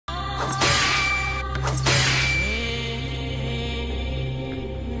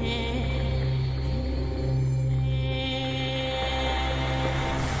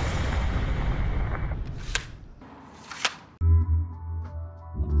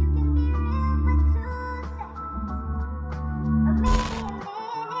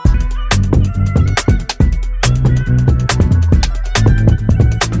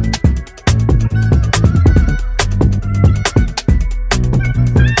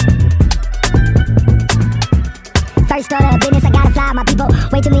evil.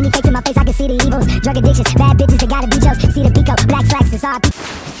 Way too many fakes in my face, I can see the evils. Drug addictions, bad bitches, they gotta be jokes. See the pico, black slacks, it's RP.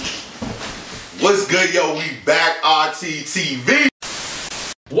 What's good, yo? We back, RTTV.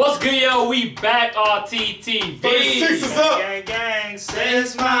 What's good, yo? We back, RTTV. 36 is up. Gang, gang,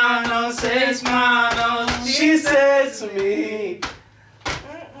 Seis Manos, Seis Manos. She said to me.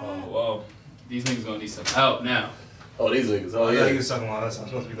 Oh, well, these niggas gonna need some help now. Oh, these niggas. Oh, Yeah, yeah. he was talking about us. I'm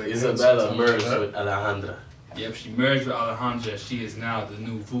supposed to be like Isabella merged with Alejandra. Yep, she merged with Alejandra. She is now the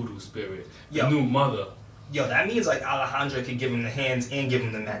new voodoo spirit. Yo. The new mother. Yo, that means like Alejandra could give him the hands and give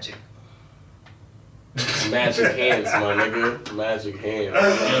him the magic. Magic hands, my nigga. Magic hands.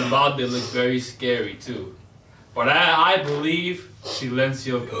 And Valde looks very scary too. But I believe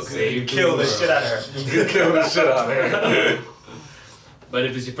Silencio can save Kill the shit out of her. Kill the shit out of her. But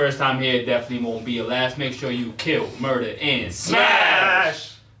if it's your first time here, it definitely won't be your last. Make sure you kill, murder, and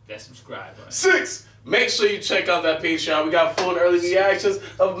smash that subscribe button. 6. Make sure you check out that Patreon. We got full and early reactions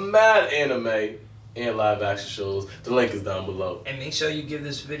of mad anime and live action shows. The link is down below. And make sure you give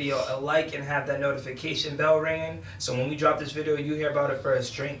this video a like and have that notification bell ringing. So when we drop this video, you hear about it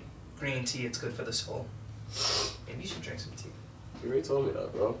first. Drink green tea. It's good for the soul. Maybe you should drink some tea. You already told me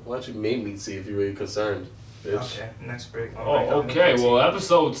that, bro. Why don't you make me see if you're really concerned, bitch? Okay, next break. Oh, okay. Well,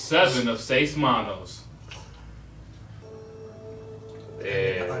 episode 7 of Seis Manos.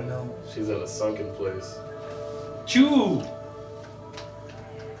 Yeah. I know. She's in a sunken place. Chew!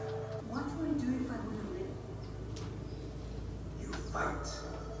 What would I do if I would have lived? You fight.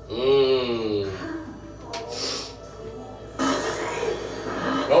 Mmm.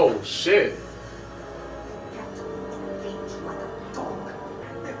 Oh, shit.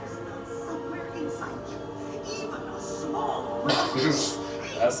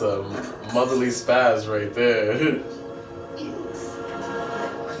 That's a motherly spaz right there.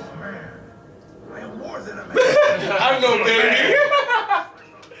 Man, I am more than a man. I know, baby.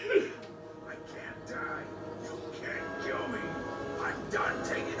 I can't die. You can't kill me. I'm done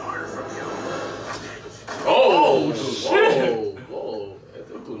taking orders from you. Oh, shit. Whoa.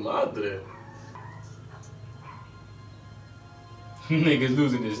 Esto es tu madre. Niggas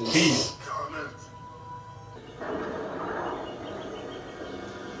losing his teeth.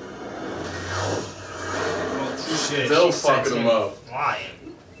 Still fucking him up.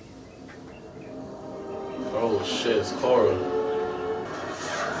 Flying. Oh shit, it's Cora.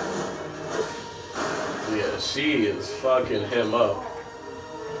 Yeah, she is fucking him up.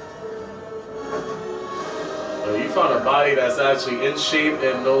 Oh, you found a body that's actually in shape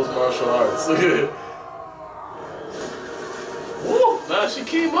and knows martial arts. Woo! Nah, she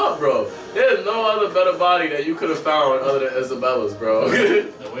came up, bro. There's no other better body that you could have found other than Isabella's, bro.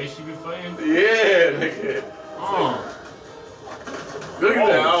 The way she be fighting? Yeah, nigga. Look at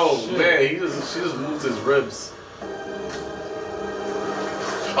that. Oh shit. man, she just moved his ribs.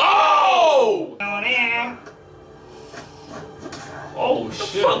 Oh! Oh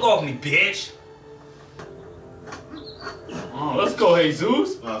shit. Fuck off me, bitch. Oh, let's go,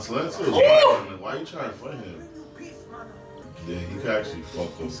 Jesus. Nah, Silencio is lying. Why you trying to fight him? Yeah, you can actually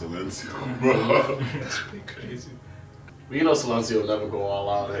fuck with Silencio, bro. That's pretty crazy. Well, you know Silencio will never go all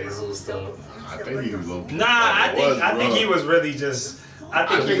out on Jesus though. I think he was okay. Nah, I think he was really just. I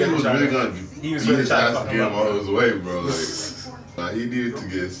think he was really gonna. He was really trying to fuck get him him up. on his way, bro. Like, he needed to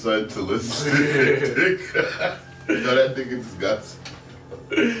get son to listen to his dick. You know that nigga disgusting.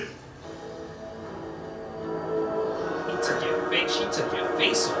 He took your face. She took your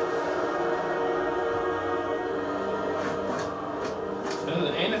face off.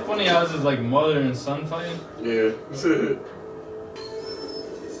 Ain't it funny how it's just like mother and son fighting? Yeah.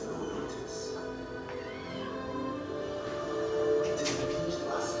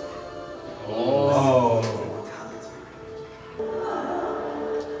 Oh.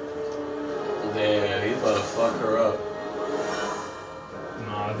 Damn, he's about to fuck her up.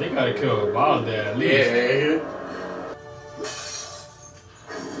 Nah, they gotta kill Valde at least. Yeah.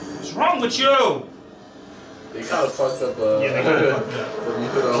 What's wrong with you? They kind of fucked up. Yeah, they kinda fucked up.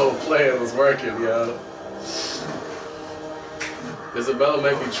 The whole plan was working, yo. Isabella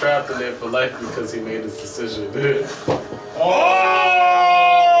might be trapped in there for life because he made his decision. Oh!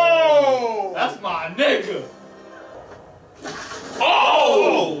 That's my nigga.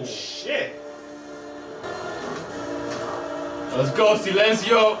 Oh shit! Let's go,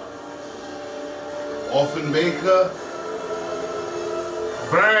 Silencio. Orphan maker.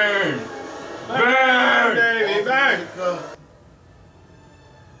 Burn. Burn. Baby, burn!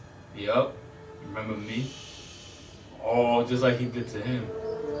 Yup. Remember me? Oh, just like he did to him.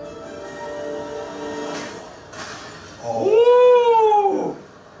 Oh!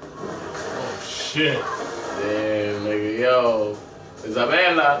 Oh shit. Damn, nigga, yo.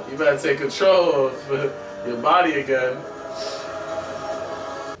 Isabella, you better take control of your body again.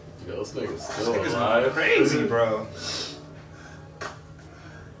 Yo, this nigga's still alive. Crazy, bro.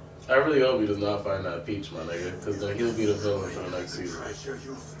 I really hope he does not find that peach, my nigga, because then he'll be the villain for the next season.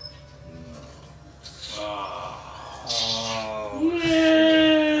 Oh,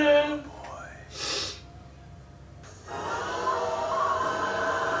 Yeah.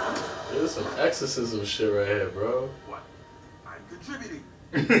 There's some exorcism shit right here, bro. What? I'm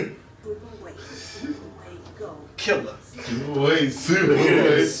contributing. killer. Sweep away, sweep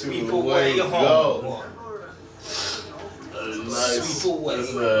away, Sweep away your go. home. Nice. Sweep away. This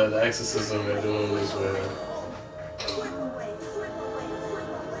is the exorcism they're doing this way.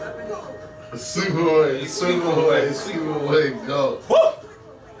 Sweep away, sweep away, sweep away, go. Woo!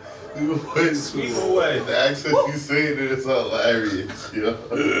 Sweep away, Sweep away. The accent you saying it is hilarious,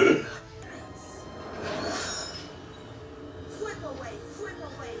 yo.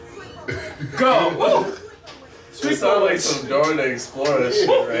 Go! Woo! This sounds like some Dora the Explorer shit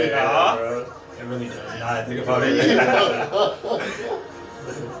right here, Yeah. bro. It really does. Now I think about it.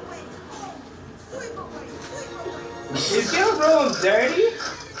 Is your room dirty?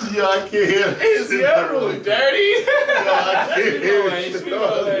 Yo, I can't hear it. Is your room dirty? Yo, I can't hear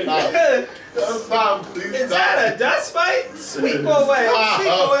it. Stop, please Is stop. that a dust mite? Sweep away, sweep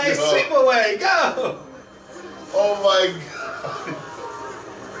away, Yo. sweep away, go! Oh my god.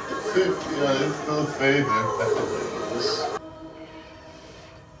 Yo, it's still saying it.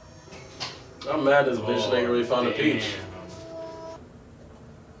 I'm mad this bitch nigga really found a peach.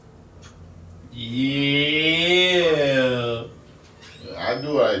 Yeah. I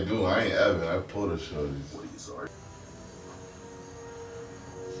do what I do. I ain't Evan. I pulled a shorty.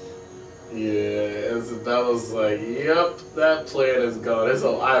 Yeah, that was like, yep, that plan is gone. His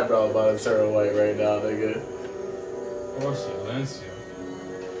whole eyebrow about to turn white right now, nigga. Or Silencio.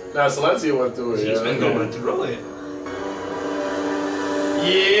 Nah, Silencio went through it. He's yeah. been going through it.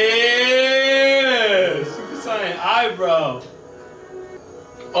 Yeah! Super Saiyan eyebrow.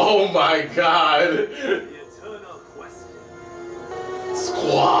 Oh my god.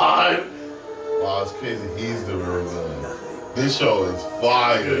 Squad. Wow, it's crazy. He's the real villain. This show is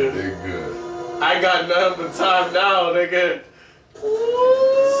fire, nigga. I got nothing but time now, nigga.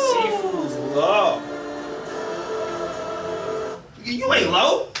 Seafood's low. You ain't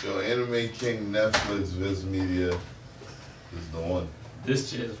low? Yo, Anime King, Netflix, Viz Media is the one. This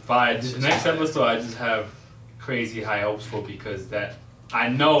shit is fire. This next episode, I just have crazy high hopes for because that I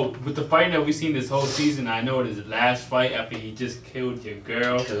know with the fighting that we've seen this whole season, I know it is the last fight after he just killed your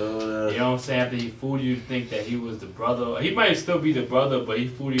girl. You know what I'm saying? After he fooled you to think that he was the brother. He might still be the brother, but he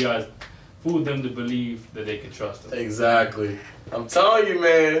fooled you guys, fooled them to believe that they could trust him. Exactly. I'm telling you,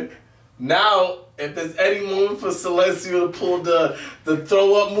 man. Now, if there's any moment for Silencio to pull the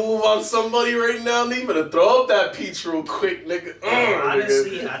throw up move on somebody right now, they better throw up that peach real quick, nigga.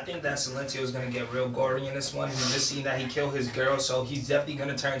 Honestly, Nigga. I think that Silencio is gonna get real gory in this one. We just seen that he killed his girl, so he's definitely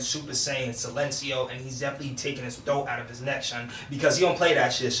gonna turn Super Saiyan Silencio, and he's definitely taking his throat out of his neck, son. Because he don't play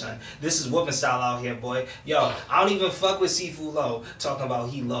that shit, son. This is whooping style out here, boy. Yo, I don't even fuck with Sifu low. Talking about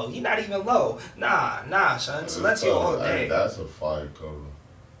he low, he not even low. Nah, son. Silencio all day. That's a fire cover.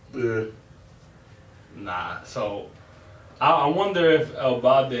 Yeah. Nah, so I wonder if El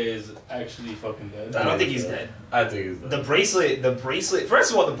Bade is actually fucking dead. I don't think he's dead. I think he's dead. The bracelet.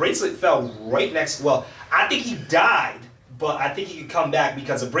 First of all, the bracelet fell right next. Well, I think he died, but I think he could come back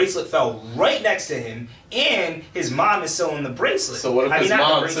because the bracelet fell right next to him, and his mom is still in the bracelet. So what if his not the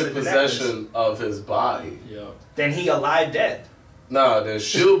mom bracelet, took the necklace. possession of his body? Yeah. Then he alive dead. Nah, then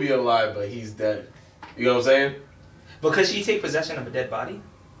she'll be alive, but he's dead. You know what I'm saying? But could she take possession of a dead body?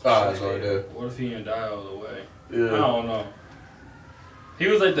 Oh, that's what I did. What if he didn't die all the way? I Yeah. don't know. He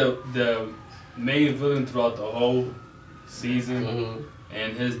was like the main villain throughout the whole season, Mm-hmm.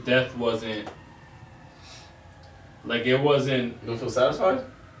 and his death wasn't like it wasn't. You don't feel satisfied?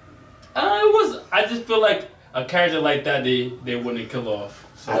 It was. I just feel like a character like that they wouldn't kill off.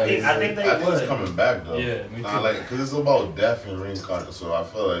 So I think they I think he's would. coming back though. Yeah, me Nah, too. like, cause it's about death and reincarnation. So I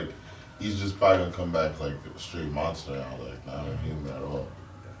feel like he's just probably gonna come back like a straight monster now, like not a human at all.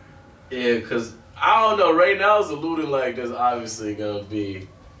 Yeah, because I don't know. Right now it's alluding like there's obviously going to be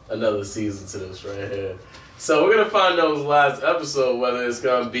another season to this right here. So we're going to find out in the last episode whether it's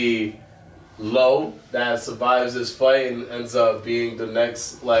going to be Lo that survives this fight and ends up being the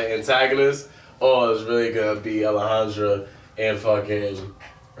next like antagonist, or it's really going to be Alejandra and fucking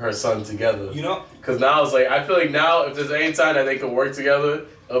her son together. You know, Because now it's like, I feel like now if there's any time that they can work together,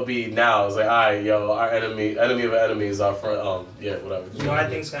 it'll be now. It's like, alright, yo, our enemy of an enemy is our friend. Yeah, whatever. you know what I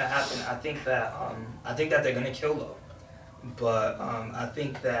think's gonna happen? I think that they're gonna kill Lo. But I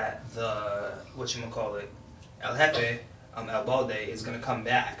think that the whatchamacallit, El Jefe, El Balde is gonna come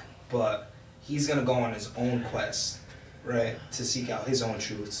back, but he's gonna go on his own quest, right, to seek out his own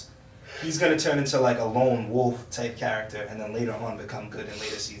truths. He's gonna turn into like a lone wolf type character, and then later on become good in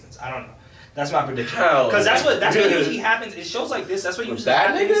later seasons. I don't know. That's my prediction. Because that's what usually happens. It shows like this. That's what usually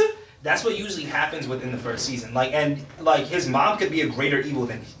happens. Nigga? That's what usually happens within the first season. Like his mom could be a greater evil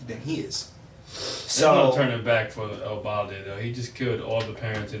than he is. So there's no turning back for El Balde though. He just killed all the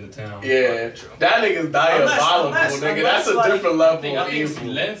parents in the town. Yeah, that nigga's diabolical, nigga. That's a different level of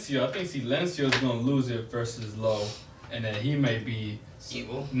evil. I think Silencio's gonna lose it versus Low, and then he may be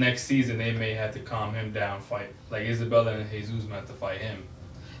evil. Next season they may have to calm him down, fight like Isabella and Jesus might have to fight him.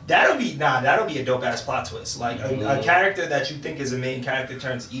 That'll be a dope ass plot twist. Like a character that you think is a main character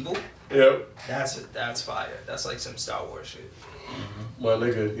turns evil. Yep. That's fire. That's like some Star Wars shit. My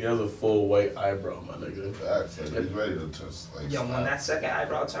nigga, he has a full white eyebrow, my nigga. Facts, like, he's ready to just like. Yo, when that second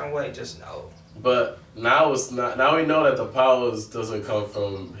eyebrow turn white, just know. But now it's not. Now we know that the powers doesn't come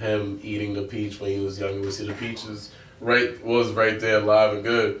from him eating the peach when he was younger. We see the peaches was right there, live and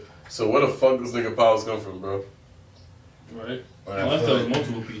good. So where the fuck does nigga powers come from, bro? Right. Unless there was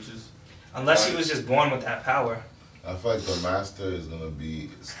multiple peaches. Unless he was just born with that power. I feel like the master is gonna be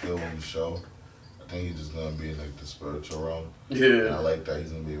still in the show. I think he's just gonna be in like the spiritual realm. Yeah. And I like that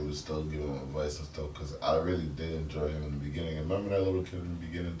he's gonna be able to still give him advice and stuff because I really did enjoy him in the beginning. And remember that little kid in the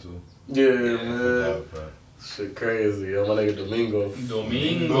beginning too? Yeah, man. Shit crazy, yo. My nigga Domingo.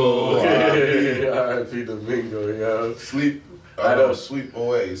 R.I.P. Domingo, yo. Sweep away, go. Sweep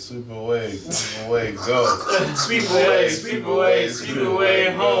away,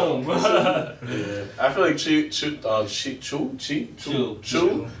 home. Yeah. I feel like Chu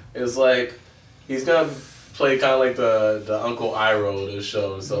is like, he's gonna play kind of like the Uncle Iroh of the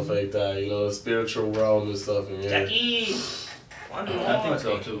show and stuff like that, you know, the spiritual realm and stuff. And yeah. Jackie! I think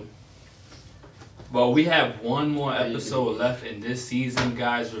so too. Well, we have one more episode left in this season,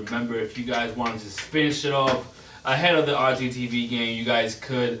 guys. Remember, if you guys want to just finish it off ahead of the RTTV game, you guys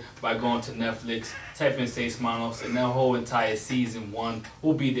could by going to Netflix, type in Seis Manos, and that whole entire season 1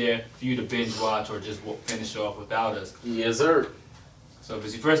 will be there for you to binge watch or just finish off without us. Yes, sir. So if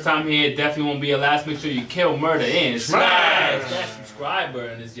it's your first time here, it definitely won't be your last. Make sure you kill, murder, and smash that subscribe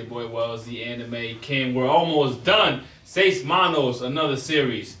button. It's your boy Wells, the Anime King. We're almost done. Seis Manos, another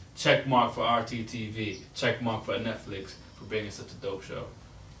series. Check mark for RTTV. Check mark for Netflix for bringing such a dope show.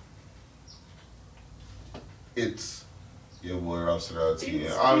 It's your boy Robcityrt.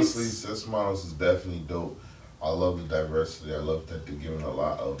 And honestly, Seis Manos is definitely dope. I love the diversity. I love that they're giving a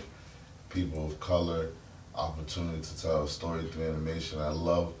lot of people of color opportunity to tell a story through animation. I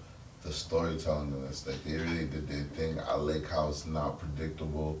love the storytelling in this. Like they really did their thing. I like how it's not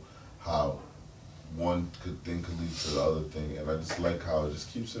predictable, how one thing could lead to the other thing, and I just like how it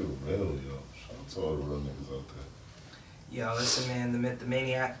just keeps it real, yo. Shout out to all the real niggas out there. Yo, listen, man, the Myth, the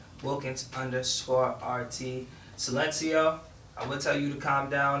Maniac, Wilkins_RT. Silencio, I would tell you to calm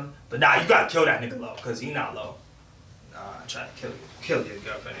down, but nah, you gotta kill that nigga low, cause he not low. Nah, I'm trying to kill your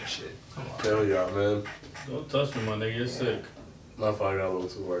girlfriend and shit. Come on. Hell yeah, man. Don't touch me, my nigga. You're sick. My father got a little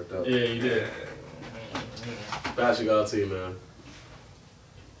too worked up. Yeah, you did. Patricrt got to you, man.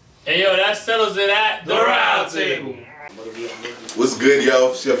 Hey, yo, that settles it at the round table. What's good, yo?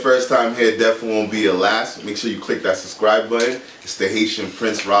 If it's your first time here, definitely won't be your last. Make sure you click that subscribe button. It's the Haitian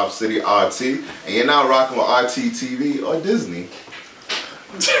Prince Robcityrt, and you're now rocking with RTTV or Disney.